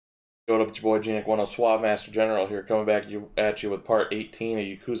Going up at your boy Genic 10 Suave Master General here, coming back at you with part 18 of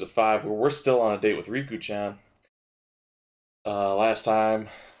Yakuza 5, where we're still on a date with Riku-chan. Last time,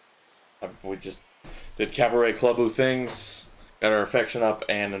 we just did cabaret clubby things, got her affection up,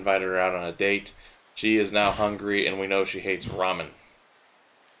 and invited her out on a date. She is now hungry, and we know she hates ramen.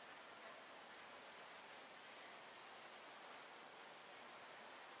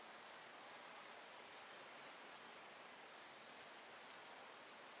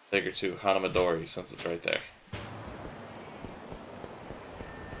 Take her to Hanamadori, since it's right there.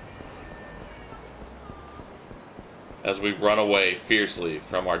 As we run away fiercely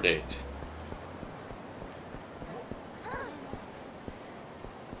from our date.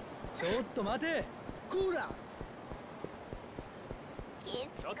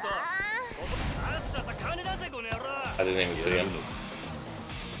 I didn't even see him.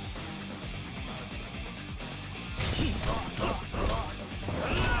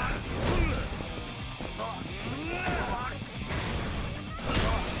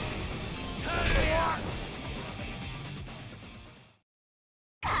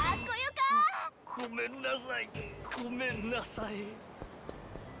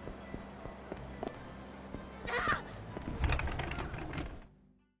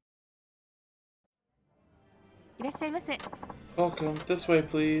 Welcome. This way,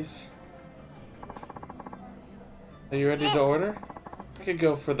 please. Are you ready to order? I could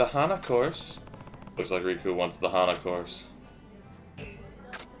go for the Hana course. Looks like Riku wants the Hana course.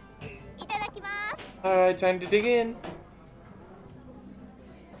 Alright, time to dig in.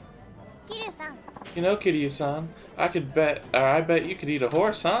 You know, Kiryu-san, I bet you could eat a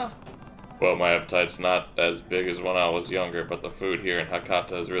horse, huh? Well, my appetite's not as big as when I was younger, but the food here in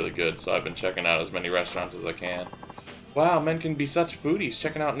Hakata is really good, so I've been checking out as many restaurants as I can. Wow, men can be such foodies,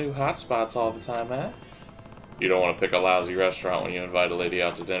 checking out new hotspots all the time, eh? You don't want to pick a lousy restaurant when you invite a lady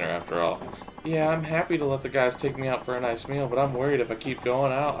out to dinner, after all. Yeah, I'm happy to let the guys take me out for a nice meal, but I'm worried if I keep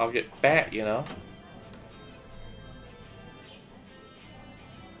going out, I'll get fat, you know?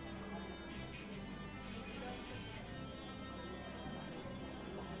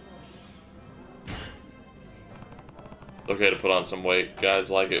 Okay to put on some weight. Guys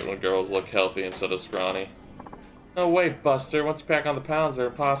like it when girls look healthy instead of scrawny. No way, Buster. Once you pack on the pounds, they're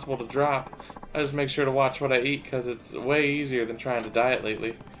impossible to drop. I just make sure to watch what I eat because it's way easier than trying to diet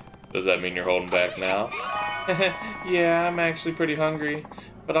lately. Does that mean you're holding back now? Yeah, I'm actually pretty hungry,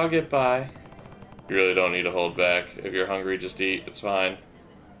 but I'll get by. You really don't need to hold back. If you're hungry, just eat. It's fine.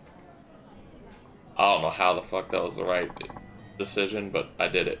 I don't know how the fuck that was the right decision, but I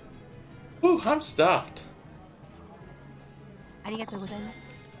did it. Whew, I'm stuffed.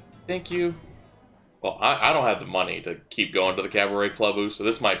 Thank you. Well, I don't have the money to keep going to the cabaret club, so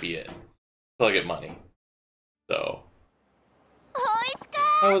this might be it. Until I get money. So.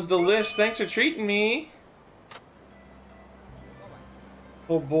 That was delish. Thanks for treating me.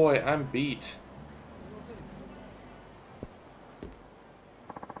 Oh boy, I'm beat.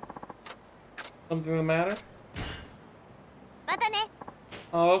 Something the matter?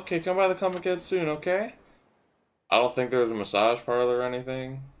 Oh, okay. Come by the club again soon, okay? I don't think there's a massage parlor or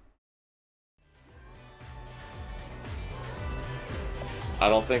anything. I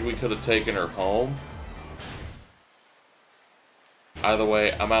don't think we could have taken her home. Either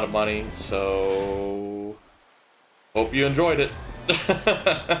way, I'm out of money, so hope you enjoyed it.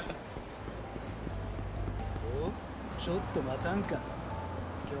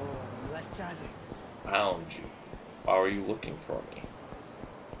 Found you. Why were you looking for me?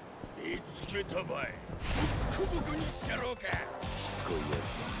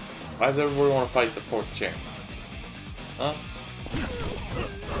 Why does everybody want to fight the fourth chair? Huh?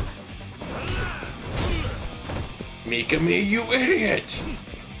 Mikami, you idiot!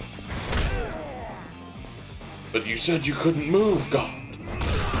 But you said you couldn't move, God.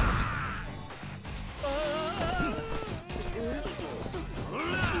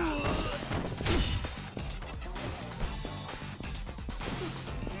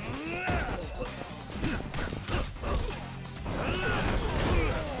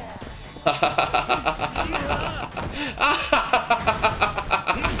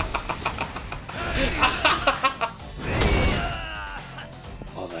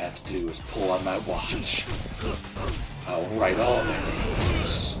 All I have to do is pull on my watch. I'll write all their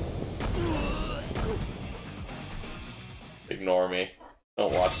names. Ignore me.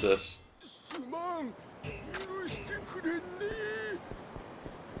 Don't watch this.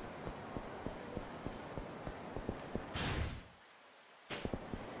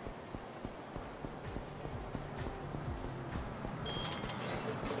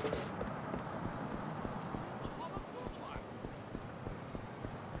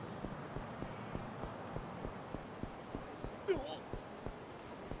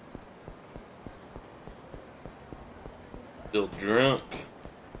 Still drunk.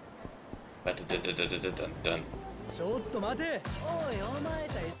 Dun.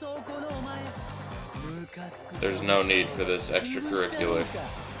 There's no need for this extracurricular.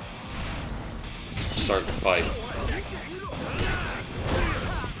 Start the fight.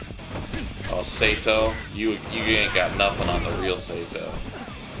 Oh, Sato, you ain't got nothing on the real Sato.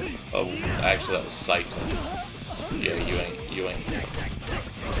 Oh, actually that was Saito. Yeah, you ain't.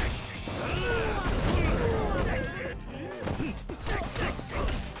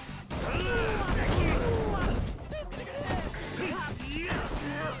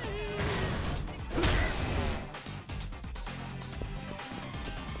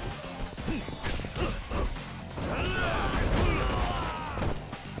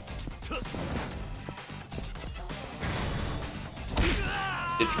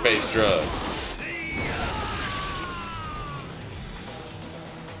 Get your face drugged.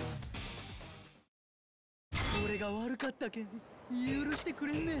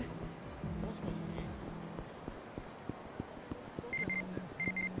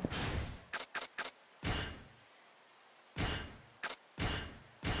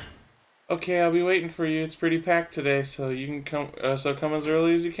 Okay, I'll be waiting for you. It's pretty packed today, so you can come. So come as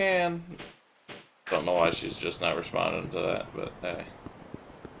early as you can. Don't know why she's just not responding to that, but hey.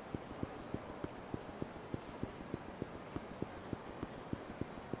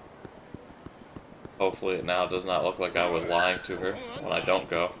 Hopefully it now does not look like I was lying to her when I don't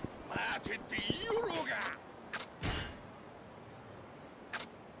go.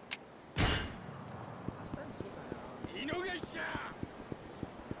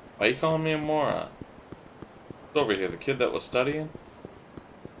 Why are you calling me a moron? It's over here, the kid that was studying?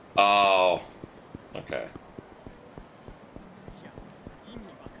 Oh, okay.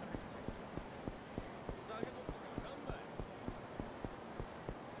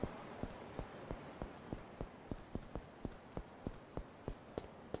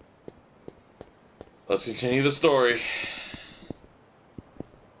 Let's continue the story.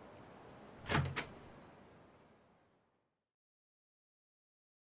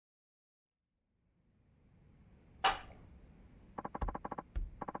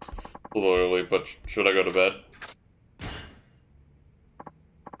 A little early, but should I go to bed?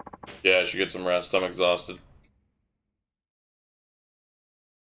 Yeah, I should get some rest. I'm exhausted.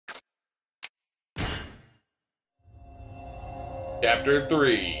 Chapter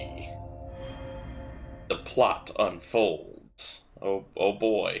 3. The plot unfolds. Oh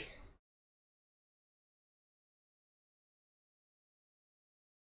boy.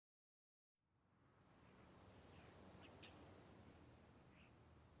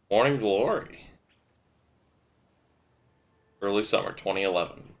 Morning Glory. Early summer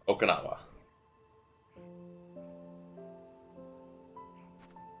 2011. Okinawa.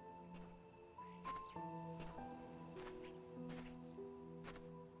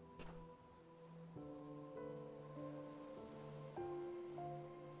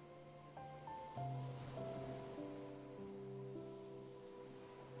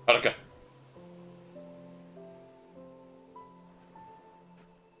 Haruka.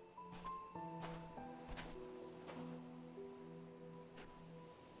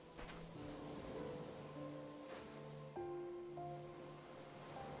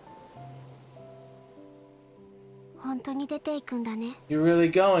 You're really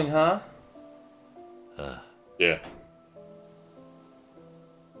going, huh? Yeah.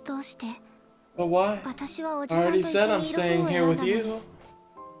 But why? I already said I'm staying here with you.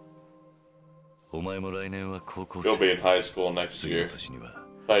 You'll be in high school next year.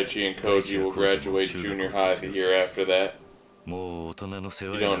 Taichi and Koji will graduate junior high the year after that. You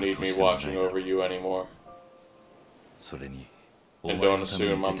don't need me watching over you anymore. And don't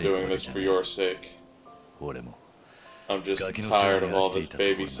assume I'm doing this for your sake. I'm just tired of all this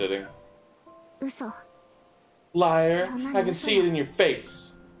babysitting. Liar, I can see it in your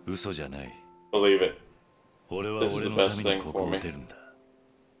face. Believe it. This is the best thing for me.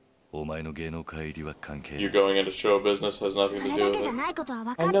 You going into show business has nothing to do with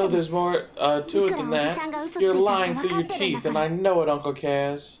it. I know there's more to it than that. You're lying through your teeth, and I know it, Uncle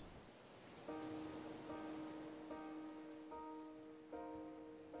Kaz.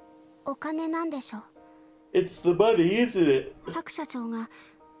 It's the money, isn't it?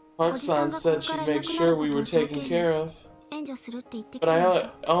 Park-san said she'd make sure we were taken care of. But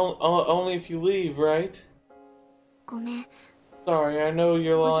only if you leave, right? Sorry, I know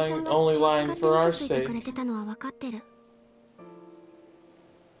you're only lying for our sake.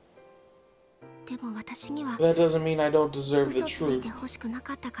 That doesn't mean I don't deserve the truth.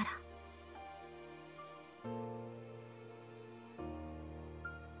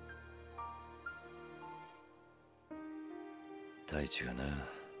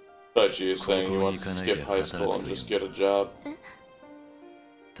 Taichi is saying he wants to skip high school and just get a job.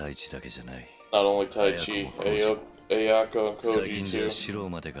 Not only Taichi, Ayako and Koji too.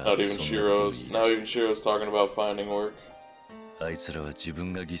 Not even Shiro's talking about finding work. They'd sacrifice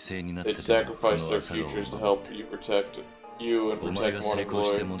their futures to help you and protect Morning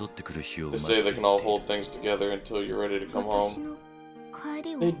Glory. They say they can all hold things together until you're ready to come home.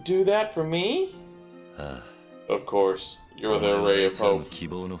 They'd do that for me? Of course, you're their ray of hope. If you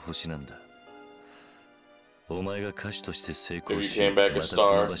came back a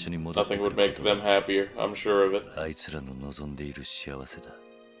star, nothing would make them happier, I'm sure of it.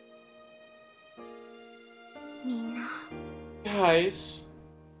 Guys.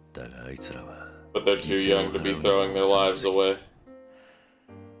 But they're too young to be throwing their lives away.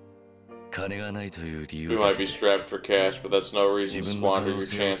 We might be strapped for cash, but that's no reason to squander your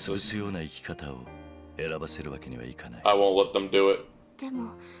chances. I won't let them do it.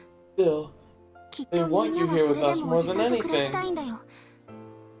 Still, they want you here with us more than anything.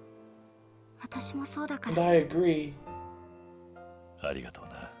 And I agree.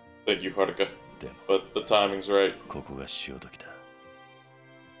 Thank you, Haruka. But the timing's right.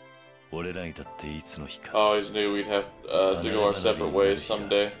 I always knew we'd have to go our separate ways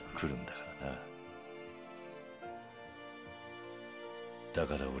someday.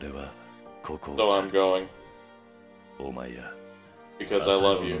 So I'm going. Because I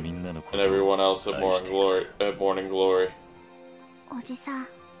love you and everyone else at Morning Glory.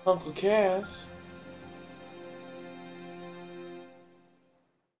 Uncle Cass.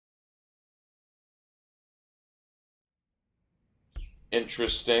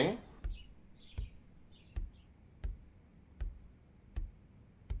 Interesting.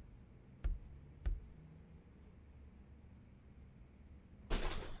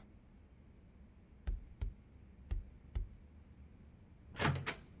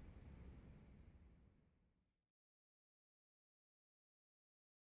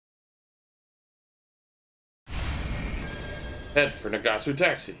 Head for Nagasu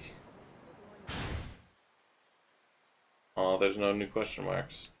Taxi. Oh, there's no new question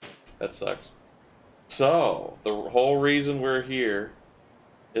marks. That sucks. So, the whole reason we're here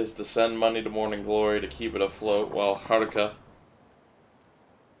is to send money to Morning Glory to keep it afloat while Haruka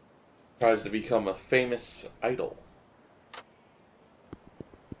tries to become a famous idol.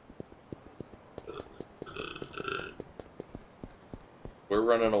 We're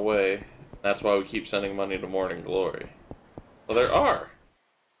running away. That's why we keep sending money to Morning Glory. Well, there are.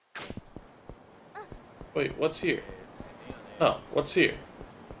 Wait, what's here? Oh, what's here?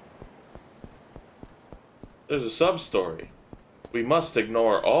 There's a sub-story. We must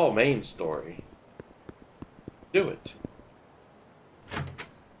ignore all main story. Do it.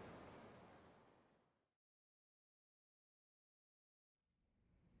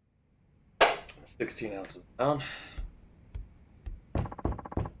 $16 ounces down.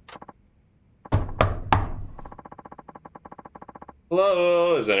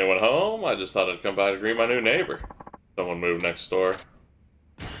 Hello, is anyone home? I just thought I'd come by to greet my new neighbor. Someone moved next door.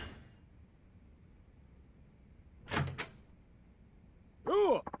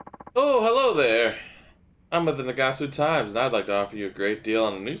 Oh, hello there. I'm with the Nagasu Times, and I'd like to offer you a great deal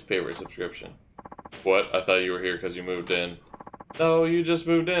on a newspaper subscription. What? I thought you were here because you moved in. No, you just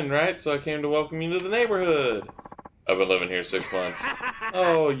moved in, right? So I came to welcome you to the neighborhood. I've been living here 6 months.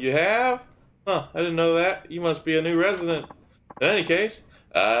 Oh, you have? Huh, I didn't know that. You must be a new resident. In any case,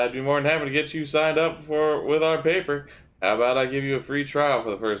 I'd be more than happy to get you signed up with our paper. How about I give you a free trial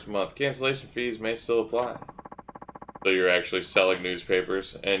for the first month? Cancellation fees may still apply. So you're actually selling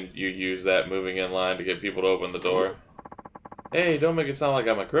newspapers, and you use that moving in line to get people to open the door? Hey, don't make it sound like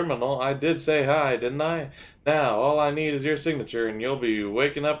I'm a criminal. I did say hi, didn't I? Now, all I need is your signature, and you'll be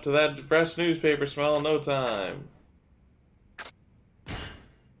waking up to that fresh newspaper smell in no time.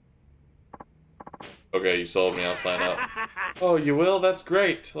 Okay, you sold me. I'll sign up. Oh, you will? That's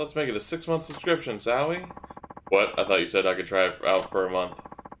great. Let's make it a 6-month subscription, shall we? What? I thought you said I could try it out for a month.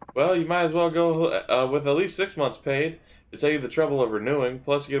 Well, you might as well go with at least 6 months paid to save you the trouble of renewing,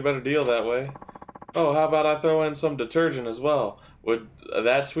 plus you get a better deal that way. Oh, how about I throw in some detergent as well? Would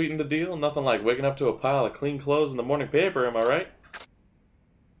that sweeten the deal? Nothing like waking up to a pile of clean clothes in the morning paper, am I right?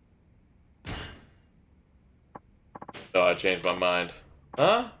 No, I changed my mind.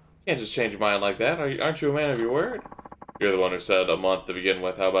 Huh? You can't just change your mind like that. Aren't you a man of your word? You're the one who said a month to begin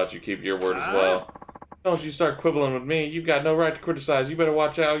with. How about you keep your word as well? Don't you start quibbling with me. You've got no right to criticize. You better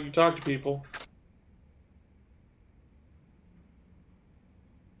watch out how you talk to people.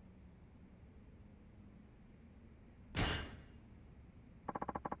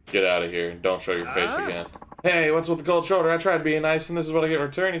 Get out of here and don't show your face again. Hey, what's with the cold shoulder? I tried being nice, and this is what I get in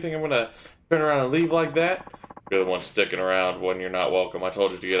return. You think I'm gonna turn around and leave like that? You're the one sticking around when you're not welcome. I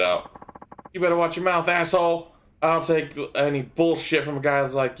told you to get out. You better watch your mouth, asshole. I don't take any bullshit from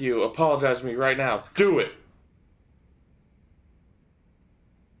guys like you. Apologize to me right now. Do it.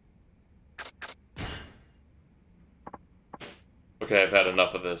 Okay, I've had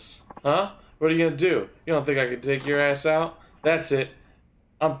enough of this. Huh? What are you gonna do? You don't think I can take your ass out? That's it.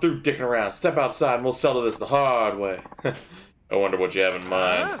 I'm through dicking around. Step outside and we'll settle this the hard way. I wonder what you have in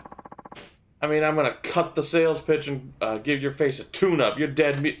mind. I mean, I'm gonna cut the sales pitch and give your face a tune-up. You're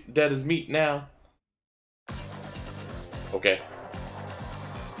dead as meat now. Okay.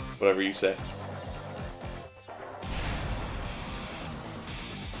 Whatever you say.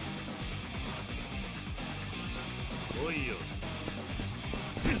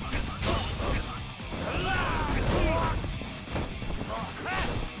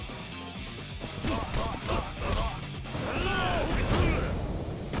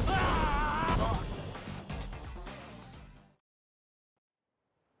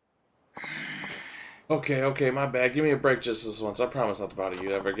 Okay, my bad. Give me a break just this once. I promise not to bother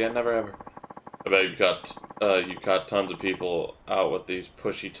you ever again. Never ever. I bet you caught tons of people out with these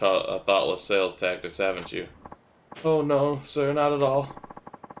pushy, thoughtless sales tactics, haven't you? Oh no, sir, not at all.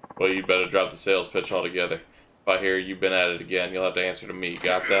 Well, you better drop the sales pitch altogether. If I hear you've been at it again, you'll have to answer to me.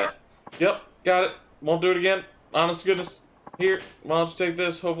 Got that? Yep, got it. Won't do it again. Honest to goodness. Here, why don't you take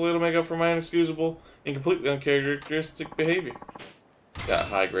this? Hopefully it'll make up for my inexcusable and completely uncharacteristic behavior. Got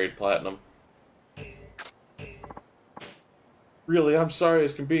high-grade platinum. Really, I'm sorry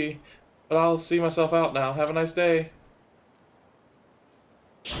as can be, but I'll see myself out now. Have a nice day.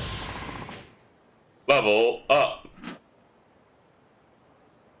 Level up.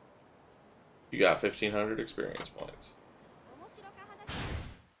 You got 1,500 experience points.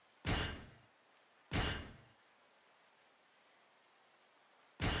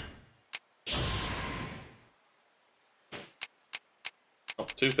 Oh,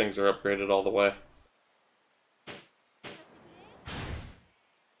 2 things are upgraded all the way.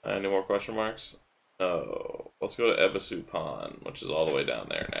 Any more question marks? No. Let's go to Ebisu Pond, which is all the way down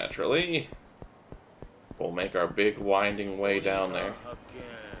there, naturally. We'll make our big winding way down there.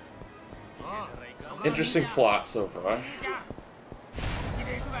 Interesting plot so far.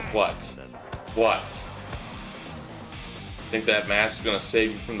 What? What? Think that mask is gonna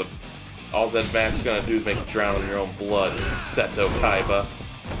save you from the... All that mask is gonna do is make you drown in your own blood, Seto Kaiba.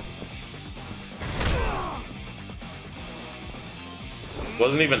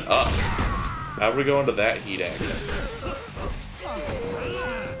 Wasn't even up. How do we go into that heat action?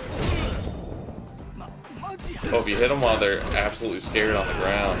 Oh, if you hit them while they're absolutely scared on the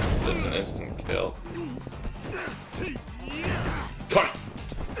ground, it's an instant kill. Cut it!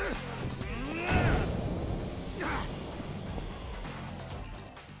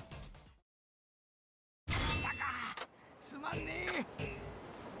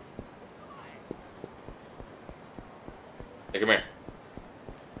 Hey, come here.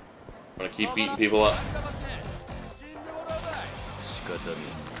 I'm gonna keep beating people up.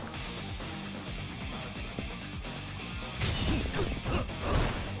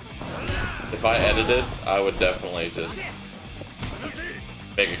 If I edited, I would definitely just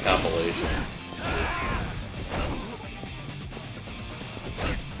make a compilation.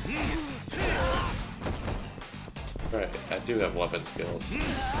 Right, I do have weapon skills.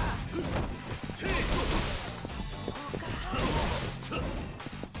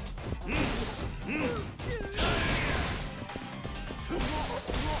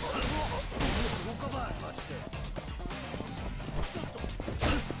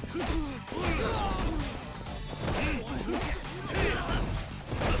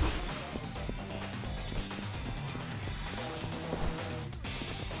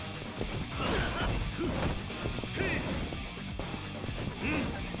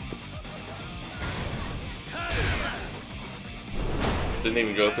 Didn't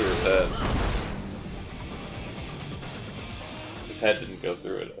even go through his head. His head didn't go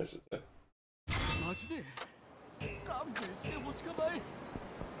through it, I should say.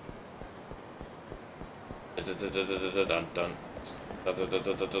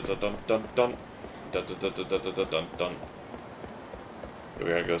 We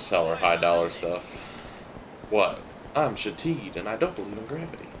gotta go sell our high dollar stuff. What? I'm Shatid and I don't believe in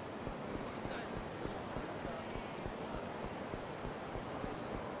gravity.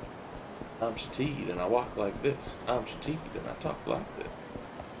 I'm Shatid and I walk like this. I'm Shatid and I talk like this.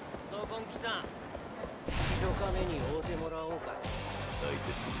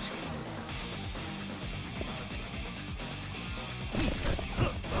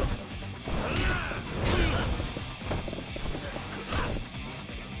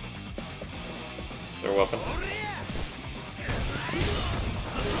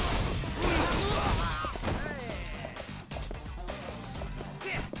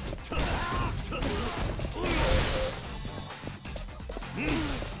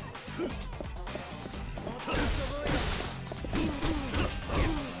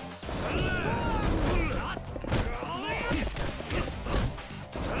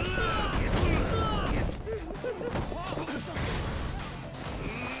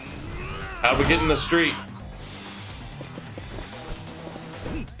 How we get in the street?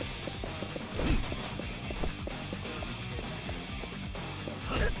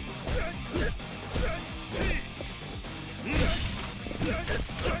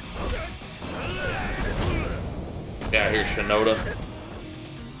 Yeah, here's Shinoda.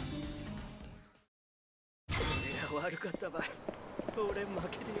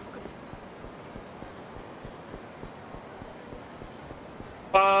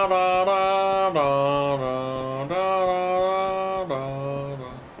 Ba, da, da, da, da, da, da, da.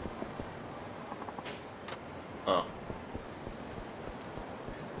 Oh.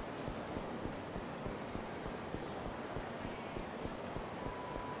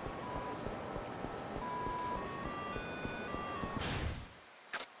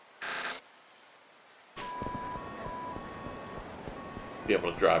 Be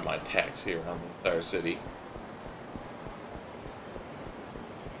able to drive my taxi around the entire city.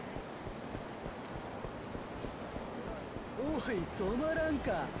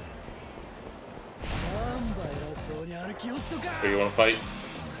 Where you want to fight?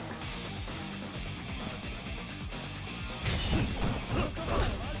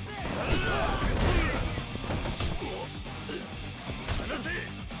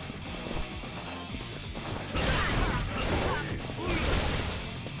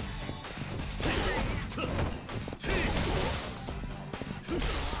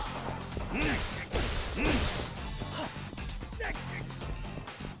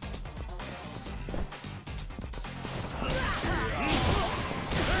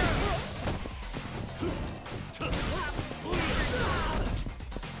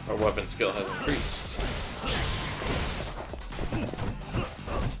 Our weapon skill has increased.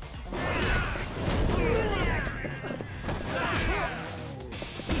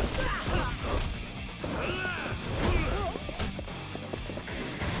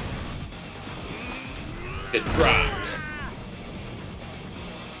 Get dropped.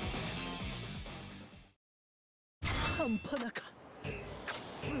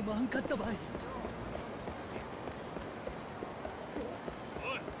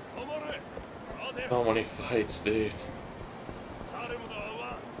 So many fights, dude.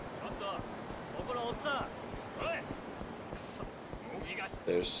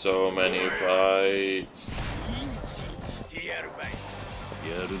 There's so many fights.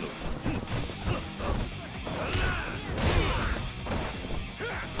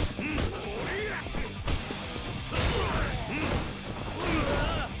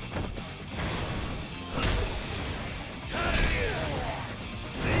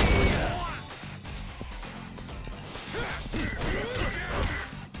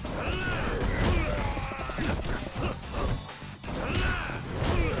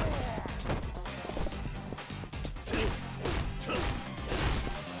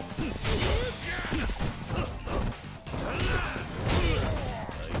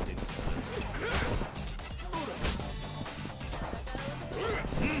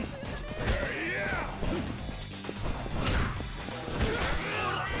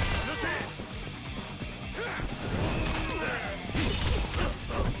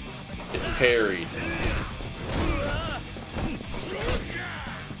 Parried.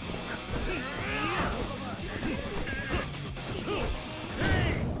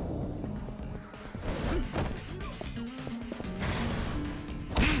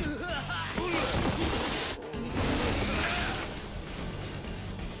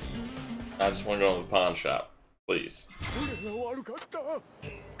 I just want to go to the pawn shop, please.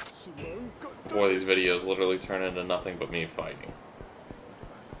 Before these videos literally turn into nothing but me fighting.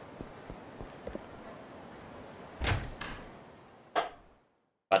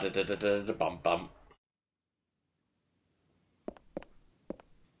 Bum bum.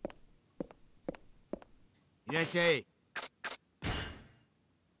 いらっしゃい。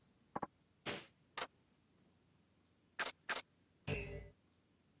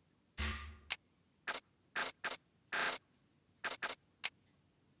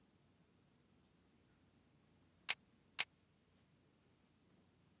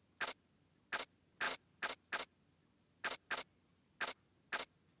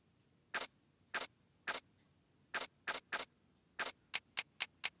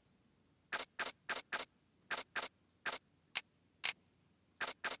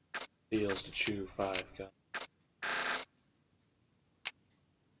Deals to chew 5 gun.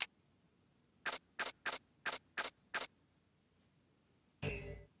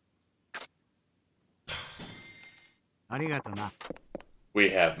 We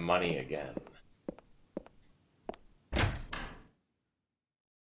have money again.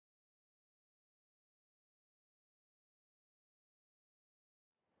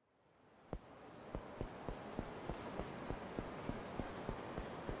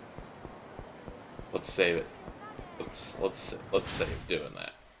 Let's save it. Let's save doing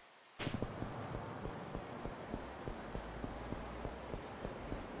that.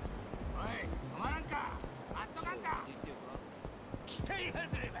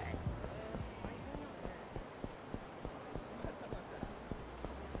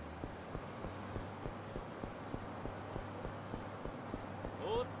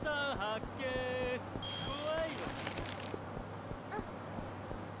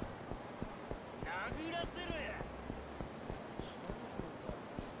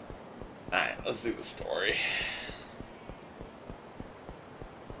 Alright, let's do the story.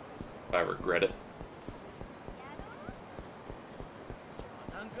 If I regret it.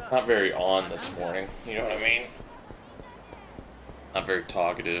 Not very on this morning, you know what I mean? Not very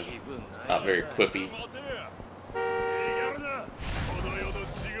talkative, not very quippy.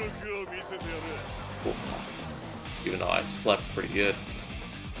 Even though I slept pretty good.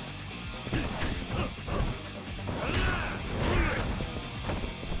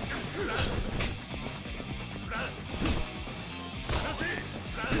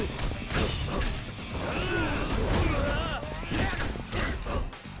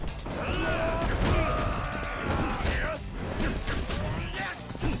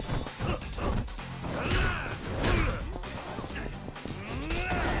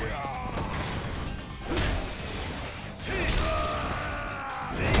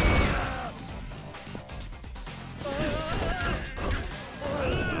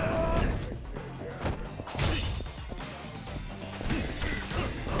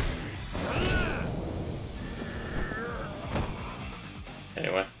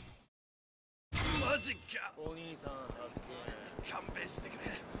 Anyway.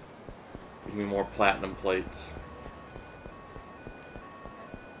 Give me more platinum plates.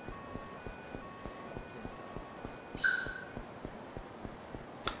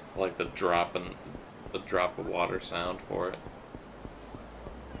 I like the drop of water sound for it.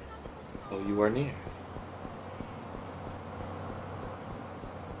 Oh, you are near.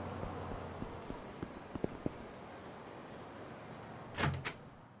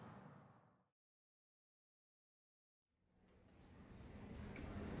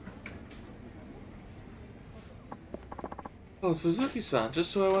 Oh, Suzuki-san,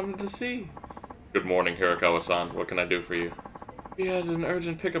 just who I wanted to see. Good morning, Hirakawa-san. What can I do for you? We had an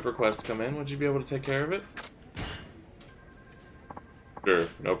urgent pickup request come in. Would you be able to take care of it? Sure,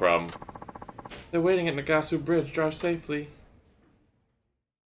 no problem. They're waiting at Nagasu Bridge. Drive safely.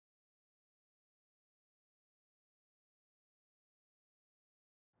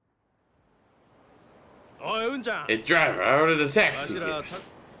 Hey, driver, I ordered a taxi here.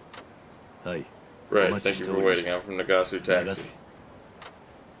 Hi. Right, thank you for waiting. I'm from Nagasu Taxi.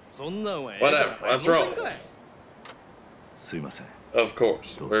 Whatever, let's roll. Of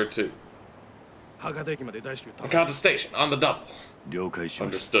course, where to? Hakata Station, on the double.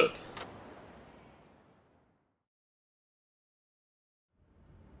 Understood.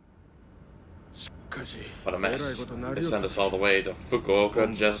 What a mess. They sent us all the way to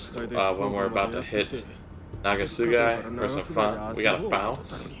Fukuoka just when we're about to hit Nagasugai for some fun. We gotta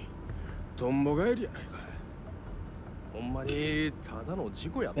bounce.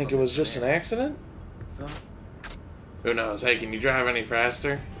 Think it was just an accident? Who knows? Hey, can you drive any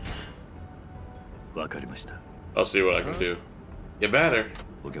faster? I'll see what I can do. You better.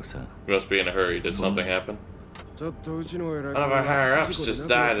 You must be in a hurry. Did something happen? One of our higher-ups just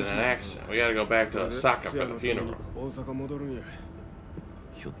died in an accident. We gotta go back to Osaka for the funeral.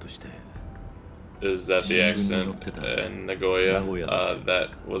 Is that the accident in Nagoya that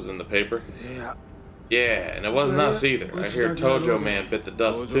was in the paper? Yeah, and it wasn't us either. I hear Tojo man bit the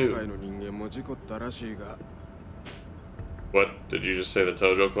dust too. What? Did you just say the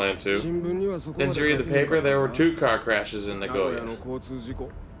Tojo clan too? Didn't you read the paper? There were 2 car crashes in Nagoya.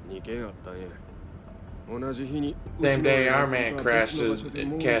 Same day our man cashed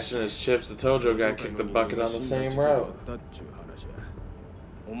in his chips, the Tojo guy kicked the bucket on the same road.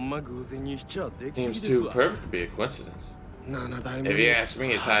 Seems too perfect to be a coincidence. If you ask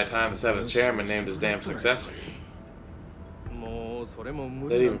me, it's high time the 7th chairman named his damn successor. Is that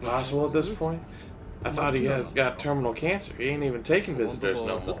even possible at this point? I thought he had got terminal cancer. He ain't even taking visitors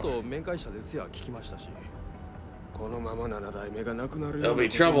no more. There'll be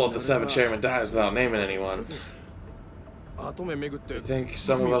trouble if the 7th chairman dies without naming anyone. You think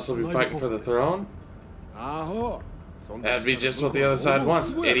some of us will be fighting for the throne? That'd be just what the other side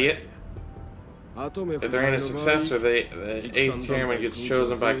wants, idiot. If there ain't a successor, the 8th chairman gets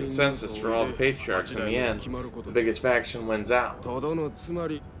chosen by consensus for all the patriarchs. In the end, the biggest faction wins out.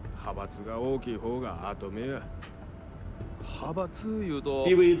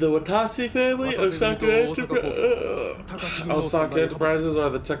 You mean the Watase family, Osaka Enterprises, or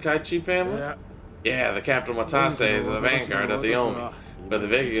the Takaichi family? Yeah, the Captain Watase is the vanguard of the Omi, but the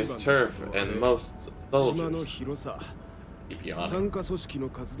biggest turf and most soldiers. Keep yawning.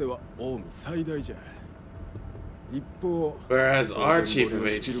 Whereas our chief of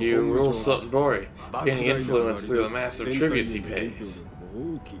HQ rules Sutton-Bori, gaining influence through the massive tributes he pays.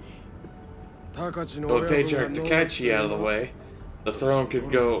 With Patriarch Takaichi out of the way, the throne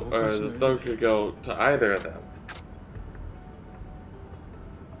could go to either of them.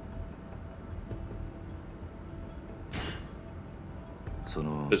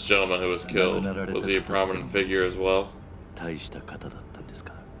 This gentleman who was killed, was he a prominent figure as well?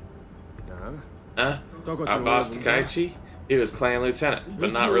 Huh? Our boss Takaichi? He was clan lieutenant,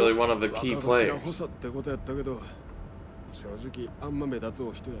 but not really one of the key players. For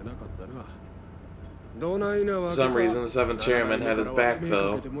some reason, the 7th chairman had his back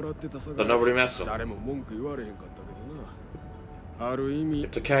though, so nobody messed with him.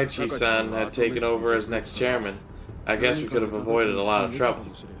 If Takaichi-san had taken over as next chairman, I guess we could have avoided a lot of trouble.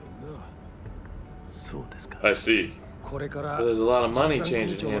 I see. But there's a lot of money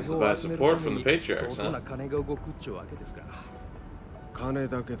changing hands to buy support from the patriarchs, huh?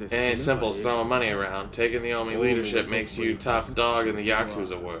 It ain't simple as throwing money around. Taking the Omi leadership makes you top dog in the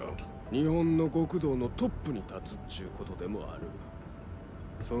Yakuza world. If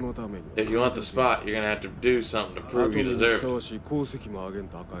you want the spot, you're gonna have to do something to prove you deserve it.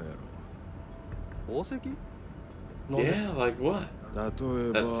 Yeah, like what?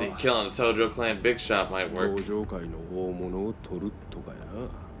 Let's see, killing the Tojo clan big shot might work. Like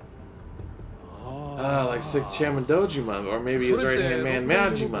 6th Chairman Dojima, or maybe his right-hand man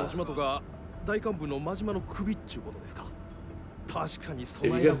Majima. If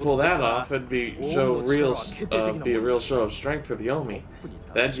you could pull that off, it'd be a real show of strength for the Omi.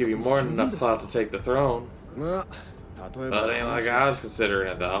 That'd give you more than enough clout to take the throne. But it ain't like I was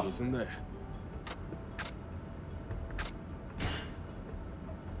considering it though.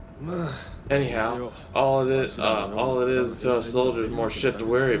 Anyhow, all it is to us soldiers more shit to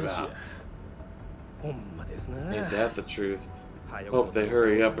worry about. Ain't that the truth? Hope they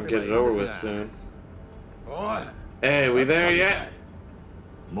hurry up and get it over with soon. Hey, we there yet?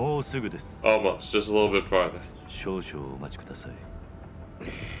 Almost, just a little bit farther.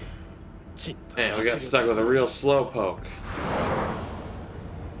 Man, we got stuck with a real slowpoke.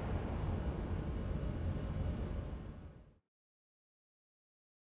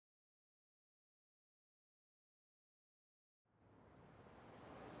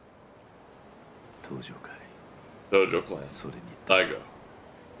 Tojo clan. I go.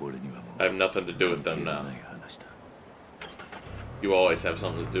 I have nothing to do with them now. You always have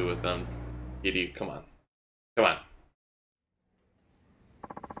something to do with them. Idiot, come on. Come on.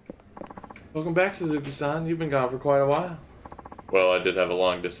 Welcome back, Suzuki-san. You've been gone for quite a while. Well, I did have a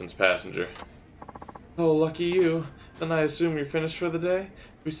long-distance passenger. Oh, lucky you. Then I assume you're finished for the day?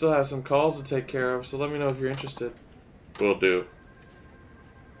 We still have some calls to take care of, so let me know if you're interested. Will do.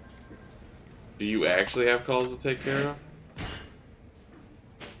 Do you actually have calls to take care of?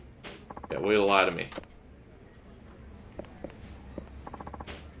 Yeah, way to lie to me.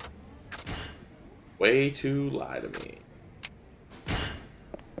 Way to lie to me.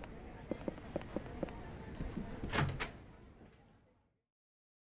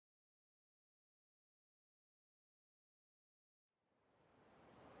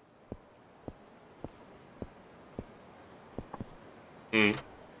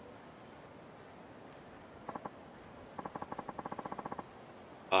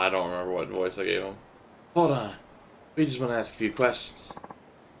 I don't remember what voice I gave him. Hold on. We just want to ask a few questions.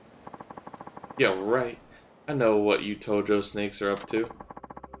 Yeah, right. I know what you Tojo snakes are up to.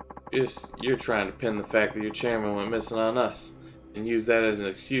 You're trying to pin the fact that your chairman went missing on us, and use that as an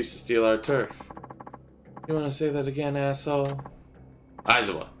excuse to steal our turf. You want to say that again, asshole?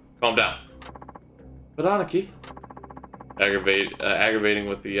 Aizawa, calm down. But Aniki, aggravating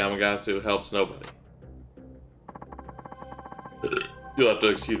with the Yamagata helps nobody. You'll have to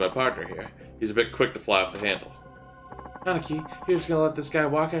excuse my partner here. He's a bit quick to fly off the handle. Aniki, you're just gonna let this guy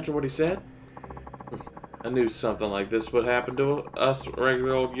walk after what he said? I knew something like this would happen to us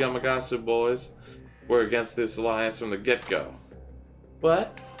regular old Yamagasu boys. We're against this alliance from the get-go.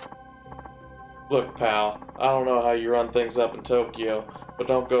 What? Look, pal, I don't know how you run things up in Tokyo, but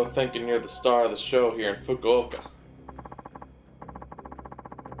don't go thinking you're the star of the show here in Fukuoka.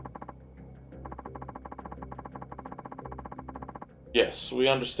 Yes, we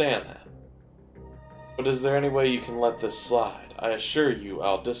understand that. But is there any way you can let this slide? I assure you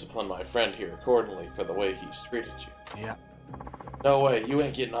I'll discipline my friend here accordingly for the way he's treated you. No way, you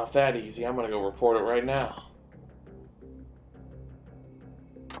ain't getting off that easy. I'm gonna go report it right now.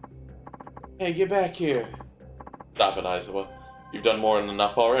 Hey, get back here. Stop it, Aizawa. You've done more than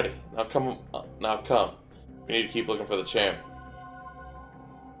enough already. Now come. We need to keep looking for the chairman.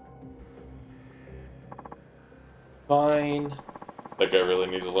 Fine. That guy really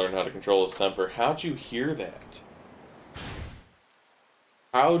needs to learn how to control his temper. How'd you hear that?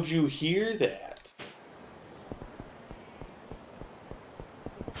 How'd you hear that?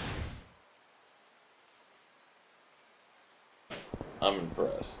 I'm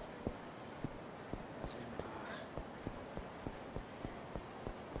impressed.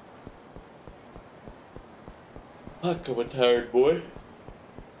 Fuck, I'm a tired boy.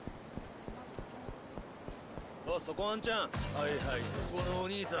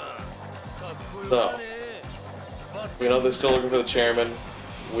 So, we know they're still looking for the chairman.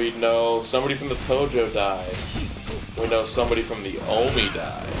 We know somebody from the Tojo died. We know somebody from the Omi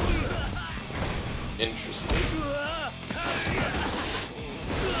died. Interesting.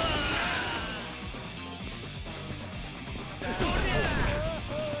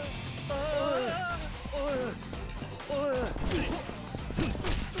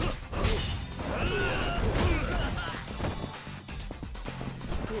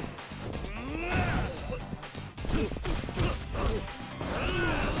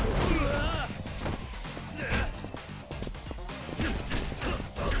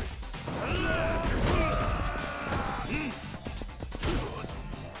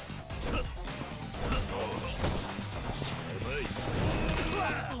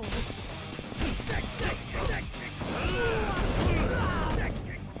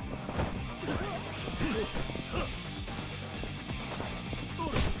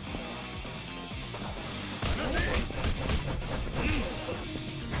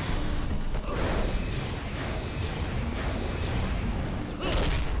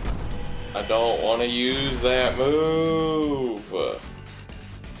 I don't want to use that move. All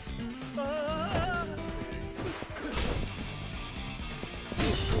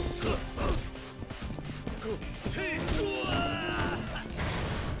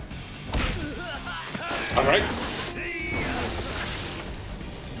right.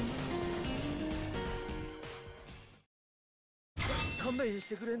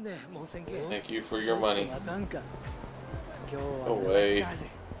 Thank you for your money. Go away.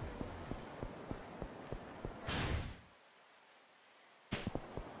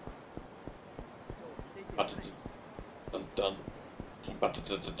 Dun dun. Dun dun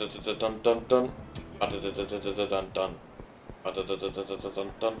dun dun. Dun dun. Dun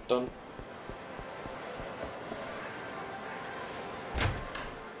dun dun.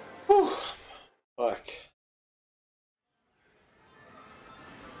 Whew. Fuck.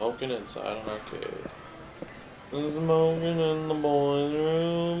 Smoking inside an arcade. Smoking in the boys'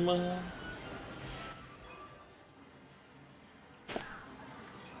 room.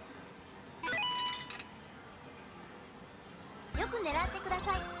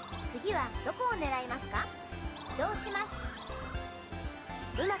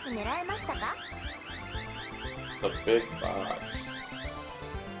 The big box.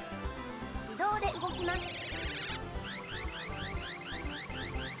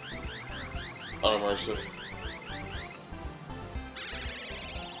 Unimmersive.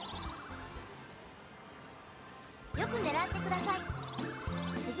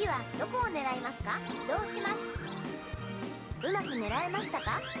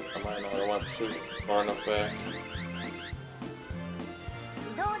 I might not want to far enough back.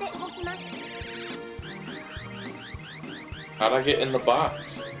 How'd I get in the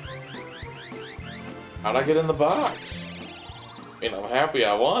box? How'd I get in the box? I mean, I'm happy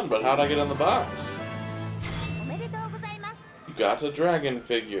I won, but how'd I get in the box? You got a dragon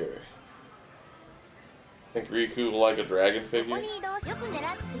figure. Think Riku will like a dragon figure?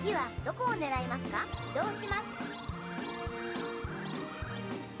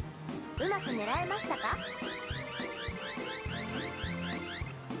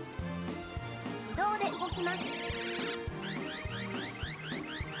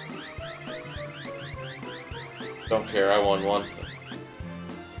 Don't care, I won one.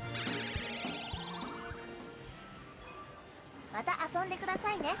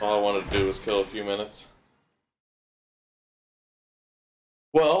 All I wanted to do was kill a few minutes.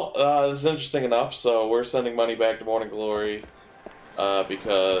 Well, this is interesting enough, so we're sending money back to Morning Glory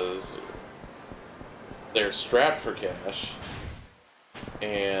because they're strapped for cash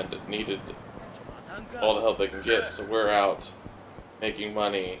and needed all the help they can get, so we're out making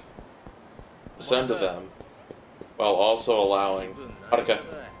money to send to them while also allowing Haruka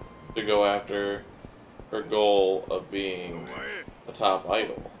to go after her goal of being top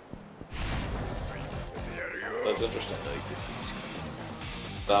idol. That's interesting.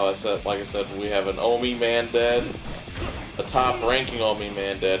 Now like I said, we have an Omi man dead, a top-ranking Omi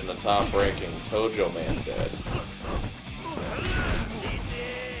man dead, and a top-ranking Tojo man dead.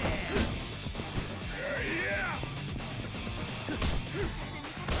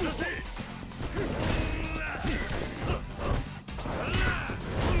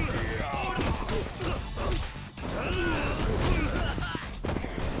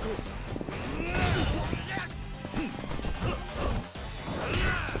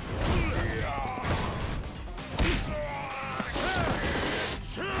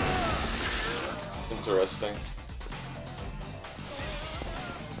 Interesting.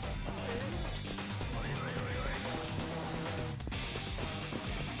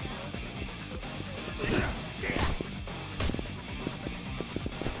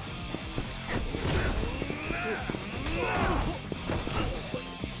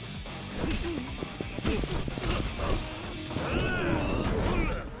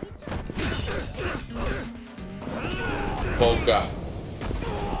 Oh God.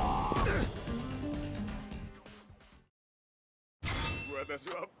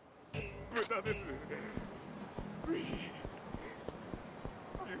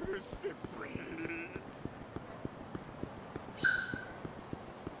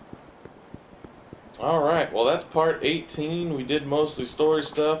 Alright, well that's part 18. We did mostly story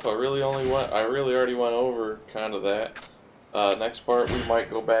stuff. I really already went over kind of that. Next part we might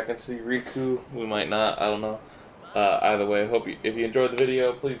go back and see Riku. We might not, I don't know. Either way, if you enjoyed the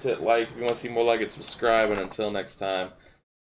video, please hit like. If you want to see more like it, subscribe, and until next time,